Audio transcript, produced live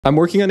I'm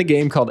working on a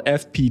game called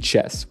FP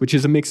Chess, which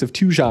is a mix of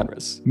two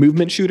genres,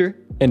 movement shooter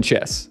and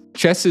chess.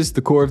 Chess is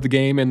the core of the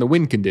game and the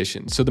win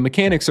condition, so the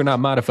mechanics are not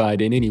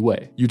modified in any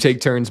way. You take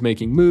turns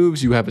making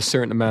moves, you have a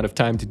certain amount of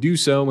time to do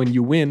so, and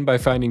you win by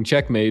finding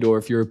checkmate or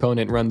if your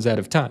opponent runs out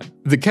of time.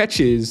 The catch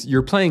is,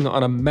 you're playing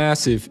on a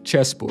massive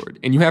chessboard,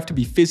 and you have to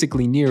be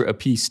physically near a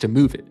piece to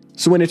move it.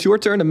 So when it's your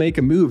turn to make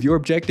a move, your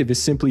objective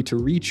is simply to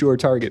reach your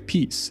target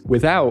piece,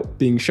 without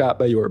being shot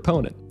by your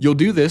opponent. You'll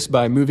do this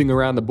by moving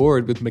around the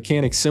board with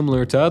mechanics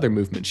similar to other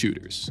movement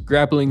shooters.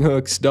 Grappling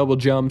hooks, double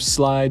jumps,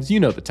 slides, you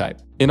know the type.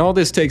 And all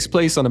this takes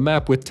place on a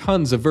map with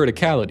tons of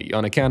verticality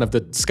on account of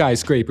the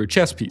skyscraper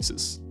chess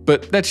pieces.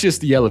 But that's just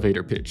the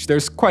elevator pitch,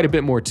 there's quite a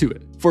bit more to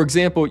it. For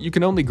example, you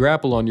can only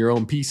grapple on your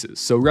own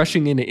pieces, so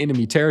rushing into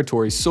enemy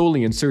territory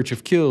solely in search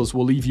of kills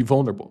will leave you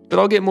vulnerable. But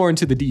I'll get more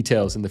into the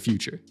details in the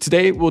future.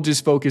 Today, we'll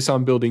just focus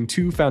on building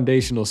two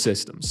foundational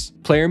systems,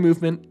 player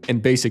movement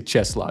and basic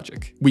chess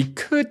logic. We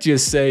could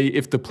just say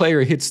if the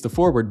player hits the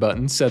forward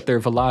button, set their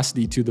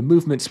velocity to the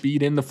movement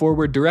speed in the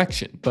forward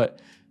direction,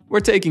 but we're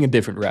taking a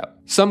different route.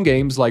 Some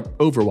games, like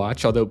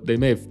Overwatch, although they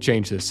may have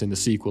changed this in the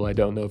sequel, I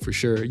don't know for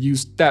sure,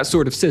 use that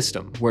sort of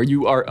system, where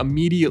you are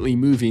immediately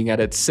moving at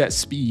a set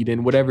speed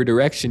in whatever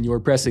direction you're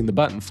pressing the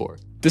button for.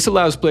 This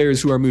allows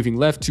players who are moving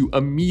left to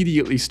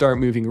immediately start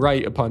moving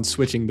right upon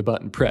switching the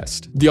button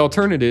pressed. The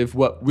alternative,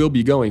 what we'll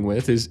be going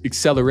with, is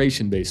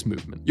acceleration-based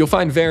movement. You'll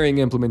find varying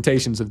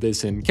implementations of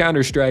this in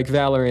Counter-Strike,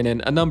 Valorant,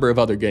 and a number of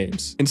other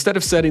games. Instead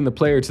of setting the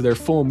player to their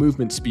full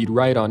movement speed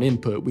right on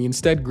input, we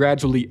instead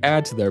gradually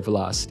add to their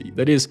velocity.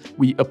 That is,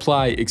 we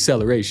apply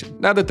acceleration.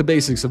 Now that the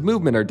basics of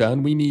movement are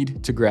done, we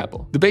need to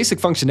grapple. The basic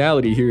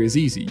functionality here is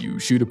easy. You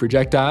shoot a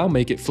projectile,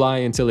 make it fly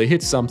until it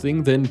hits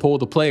something, then pull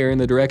the player in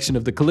the direction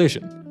of the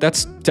collision.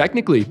 That's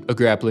technically a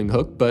grappling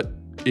hook, but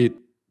it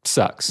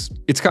sucks.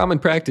 It's common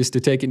practice to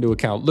take into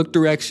account look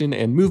direction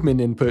and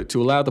movement input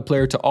to allow the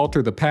player to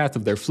alter the path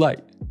of their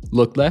flight.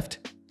 Look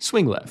left,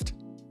 swing left.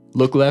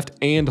 Look left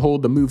and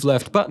hold the move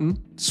left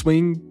button,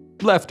 swing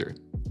lefter.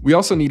 We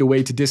also need a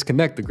way to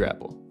disconnect the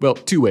grapple. Well,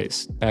 two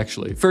ways,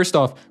 actually. First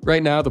off,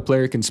 right now the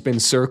player can spin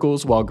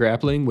circles while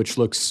grappling, which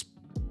looks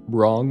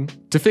wrong.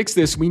 To fix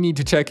this, we need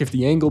to check if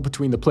the angle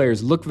between the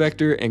player's look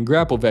vector and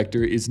grapple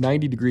vector is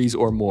 90 degrees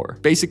or more.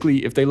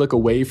 Basically, if they look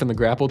away from the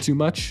grapple too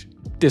much,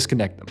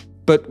 disconnect them.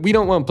 But we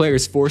don't want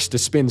players forced to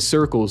spin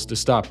circles to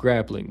stop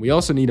grappling. We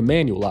also need a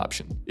manual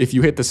option. If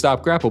you hit the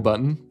stop grapple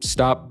button,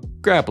 stop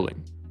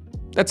grappling.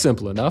 That's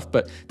simple enough,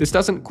 but this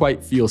doesn't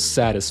quite feel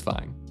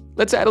satisfying.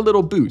 Let's add a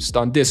little boost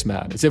on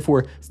dismount, as if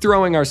we're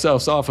throwing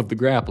ourselves off of the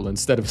grapple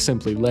instead of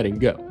simply letting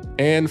go.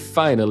 And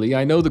finally,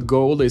 I know the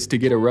goal is to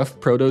get a rough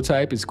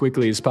prototype as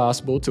quickly as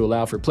possible to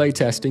allow for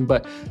playtesting,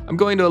 but I'm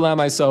going to allow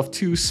myself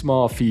two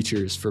small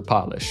features for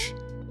polish.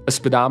 A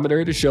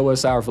speedometer to show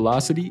us our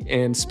velocity,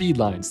 and speed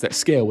lines that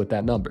scale with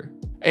that number.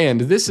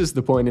 And this is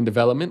the point in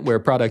development where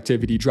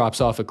productivity drops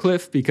off a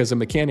cliff because a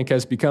mechanic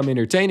has become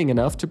entertaining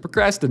enough to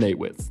procrastinate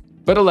with.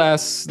 But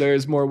alas, there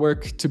is more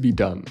work to be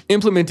done.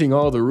 Implementing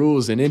all the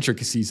rules and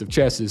intricacies of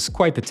chess is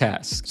quite the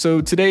task.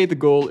 So today the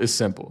goal is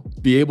simple.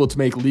 Be able to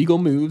make legal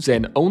moves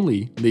and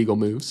only legal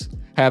moves,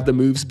 have the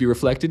moves be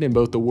reflected in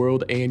both the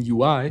world and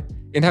UI,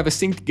 and have a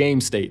synced game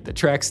state that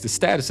tracks the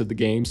status of the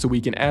game so we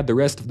can add the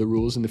rest of the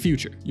rules in the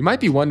future. You might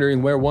be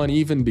wondering where one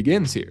even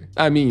begins here.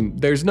 I mean,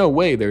 there's no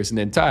way there's an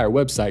entire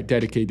website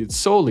dedicated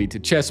solely to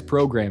chess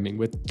programming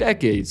with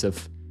decades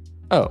of...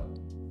 Oh,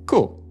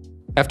 cool.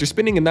 After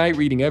spending a night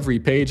reading every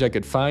page I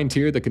could find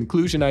here, the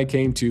conclusion I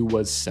came to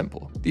was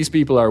simple. These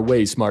people are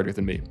way smarter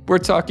than me. We're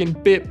talking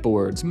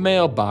bitboards,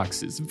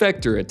 mailboxes,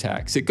 vector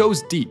attacks. It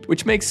goes deep,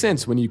 which makes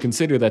sense when you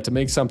consider that to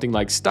make something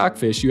like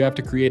Stockfish, you have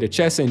to create a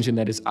chess engine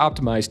that is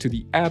optimized to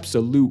the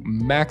absolute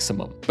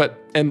maximum.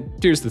 And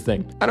here's the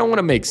thing, I don't want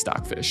to make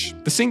Stockfish.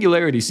 The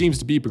Singularity seems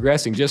to be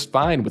progressing just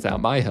fine without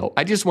my help.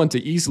 I just want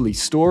to easily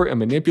store and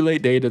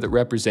manipulate data that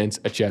represents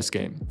a chess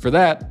game. For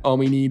that, all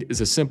we need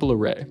is a simple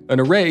array. An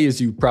array,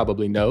 as you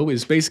probably know,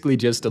 is basically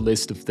just a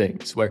list of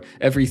things, where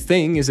every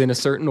thing is in a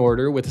certain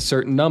order with a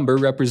certain number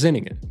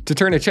representing it. To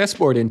turn a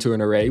chessboard into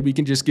an array, we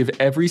can just give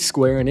every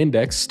square an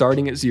index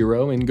starting at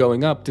 0 and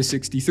going up to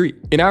 63.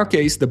 In our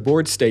case, the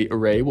board state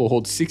array will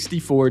hold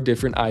 64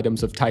 different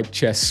items of type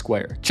chess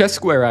square. Chess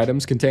square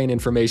items contain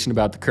information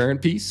about the current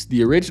piece,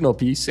 the original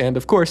piece, and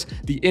of course,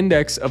 the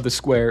index of the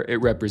square it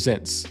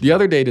represents. The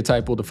other data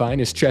type we'll define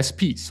is chess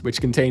piece,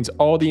 which contains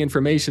all the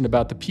information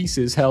about the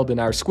pieces held in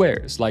our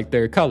squares, like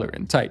their color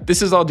and type.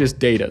 This is all just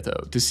data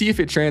though. To see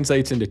if it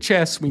translates into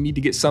chess, we need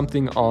to get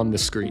something on the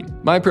screen.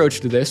 My approach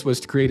to this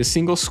was to create a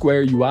single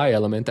square UI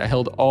element that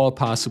held all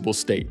possible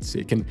states.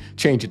 It can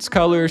change its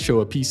color, show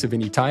a piece of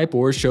any type,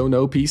 or show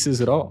no pieces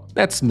at all.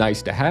 That's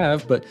nice to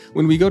have, but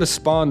when we go to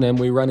spawn them,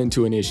 we run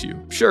into an issue.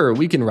 Sure,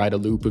 we can write a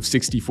loop of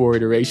 64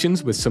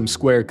 iterations with some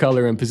square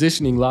color and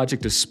positioning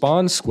logic to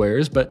spawn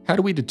squares, but how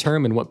do we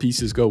determine what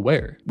pieces go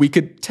where? We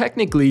could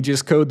technically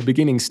just code the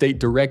beginning state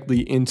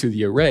directly into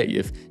the array.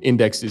 If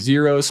index is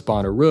 0,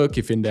 spawn a rook.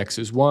 If index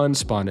is 1,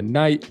 spawn a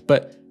knight.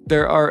 But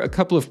there are a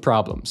couple of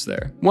problems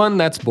there. One,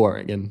 that's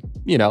boring, and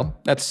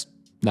that's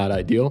Not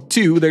ideal.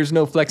 2, there's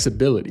no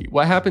flexibility.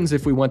 What happens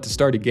if we want to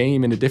start a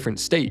game in a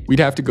different state? We'd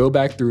have to go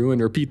back through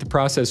and repeat the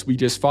process we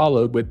just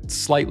followed with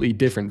slightly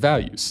different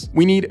values.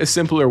 We need a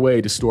simpler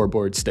way to store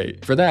board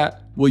state. For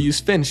that, we'll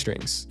use fin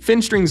strings.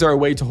 Fin strings are a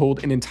way to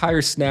hold an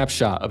entire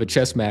snapshot of a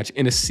chess match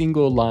in a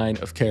single line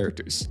of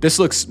characters. This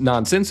looks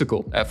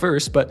nonsensical at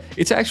first, but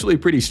it's actually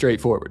pretty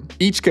straightforward.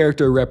 Each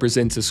character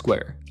represents a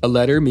square. A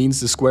letter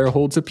means the square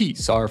holds a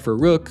piece, R for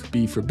rook,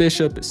 B for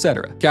bishop,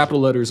 etc. Capital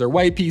letters are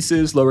white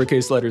pieces,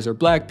 lowercase letters are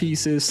black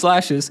pieces,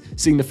 slashes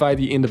signify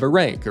the end of a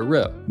rank or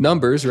row.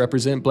 Numbers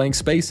represent blank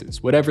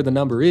spaces. Whatever the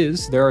number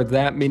is, there are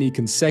that many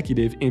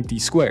consecutive empty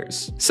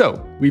squares.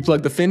 So, we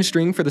plug the fin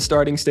string for the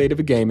starting state of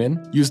a game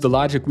in, use the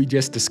logic we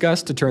just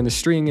discussed to turn the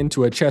string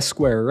into a chess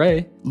square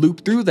array,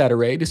 loop through that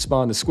array to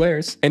spawn the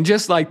squares, and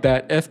just like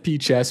that, FP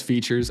Chess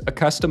features a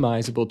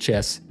customizable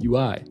chess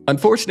UI.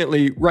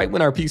 Unfortunately, right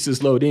when our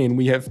pieces load in,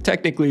 we have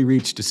technically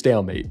reached a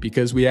stalemate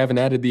because we haven't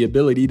added the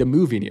ability to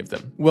move any of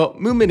them. Well,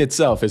 movement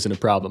itself isn't a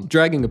problem.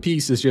 Dragging a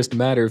piece is just a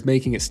matter of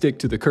making it stick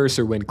to the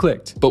cursor when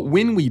clicked. But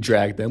when we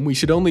drag them, we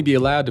should only be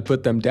allowed to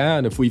put them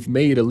down if we've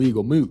made a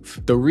legal move.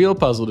 The real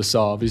puzzle to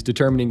solve is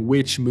determining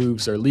which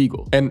moves are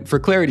legal. And for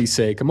clarity's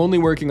sake, I'm only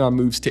working on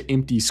moves to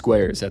empty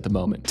squares at the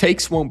moment.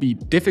 Takes won't be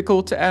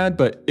difficult to add,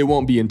 but it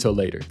won't be until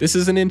later. This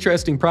is an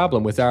interesting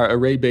problem with our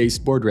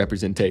array-based board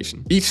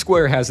representation. Each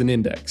square has an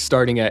index,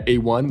 starting at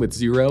A1 with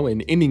 0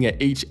 and ending at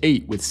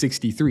H8 with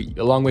 63,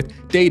 along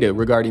with data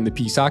regarding the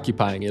piece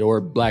occupying it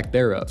or lack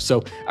thereof.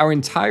 So our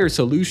entire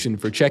solution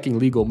for checking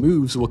legal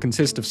moves will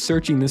consist of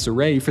searching this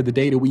array for the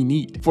data we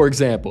need. For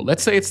example,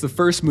 let's say it's the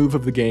first move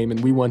of the game and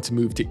we want to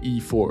move to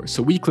E4,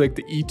 so we click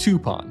the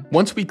E2 pawn.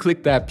 Once we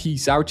click that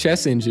piece, our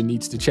chess engine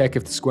needs to check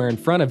if the square in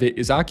front of it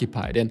is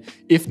occupied, and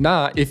if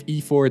not, if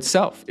E4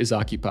 itself is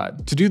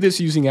occupied. To do this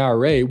using our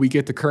array, we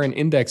get the current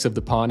index of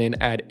the pawn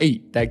and add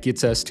 8. That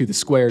gets us to the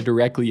square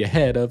directly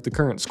ahead of the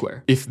current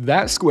square. If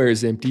that square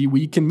is empty,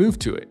 we can move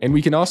to it, and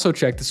we can also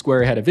check the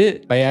square ahead of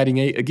it by adding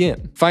 8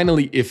 again.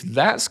 Finally, if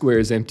that square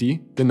is empty,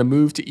 then the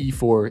move to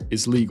E4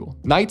 is legal.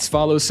 Knights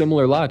follow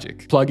similar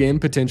logic. Plug in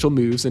potential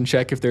moves and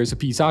check if there's a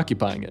piece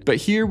occupying it. But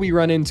here we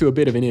run into a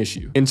bit of an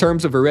issue. In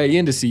terms of array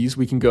indices,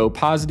 we can go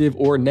positive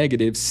or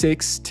negative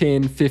 6,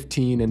 10,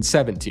 15, and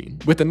 17.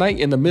 With the knight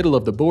in the middle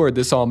of the board,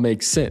 this all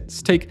makes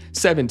sense. Take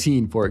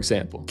 17, for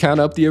example. Count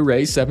up the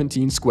array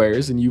 17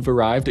 squares and you've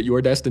arrived at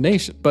your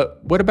destination.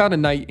 But what about a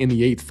knight in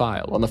the 8th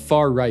file, on the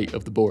far right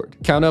of the board?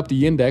 Count up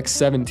the index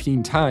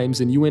 17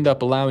 times and you end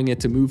up allowing it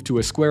to move to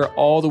a square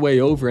all the way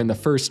over in the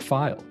first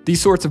file.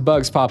 These sorts of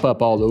bugs pop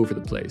up all over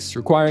the place,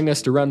 requiring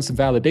us to run some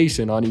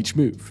validation on each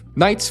move.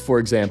 Knights, for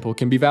example,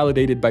 can be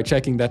validated by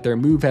checking that their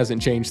move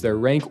hasn't changed their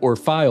rank or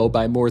file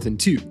by more than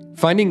 2.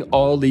 Finding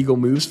all legal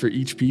moves for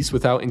each piece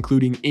without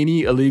including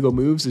any illegal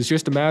moves is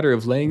just a matter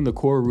of laying the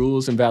core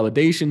rules and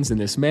validations in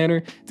this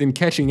manner, then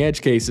catching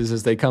edge cases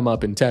as they come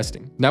up in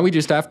testing. Now we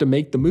just have to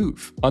make the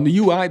move. On the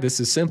UI, this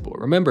is simple.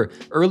 Remember,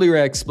 earlier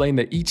I explained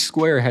that each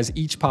square has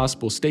each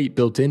possible state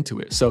built into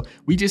it, so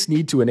we just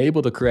need to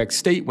enable the correct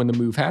state when the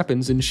move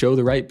happens and show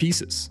the right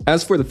pieces.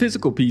 As for the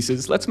physical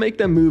pieces, let's make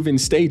them move in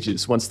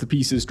stages once the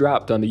piece is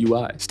dropped on the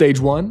UI.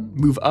 Stage 1,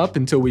 move up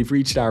until we've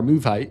reached our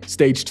move height.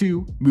 Stage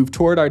 2, move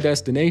toward our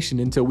destination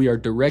until we are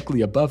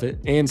directly above it.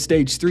 And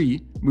stage 3,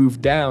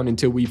 move down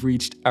until we've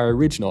reached our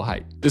original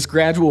height. This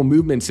gradual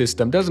movement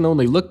system doesn't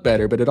only look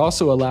better, but it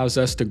also allows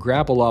us to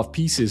grapple off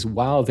pieces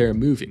while they're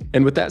moving.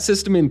 And with that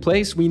system in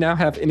place, we now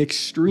have an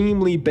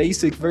extremely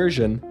basic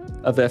version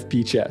of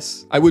FP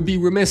Chess. I would be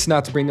remiss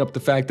not to bring up the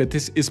fact that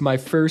this is my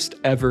first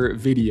ever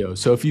video,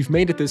 so if you've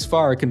made it this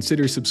far,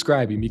 consider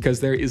subscribing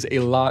because there is a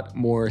lot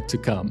more to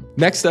come.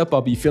 Next up,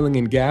 I'll be filling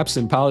in gaps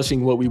and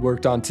polishing what we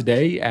worked on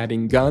today,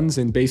 adding guns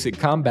and basic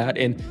combat,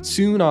 and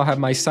soon I'll have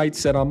my sights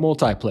set on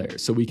multiplayer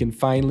so we can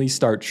finally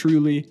start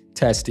truly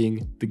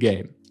testing the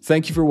game.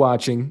 Thank you for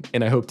watching,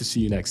 and I hope to see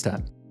you next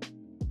time.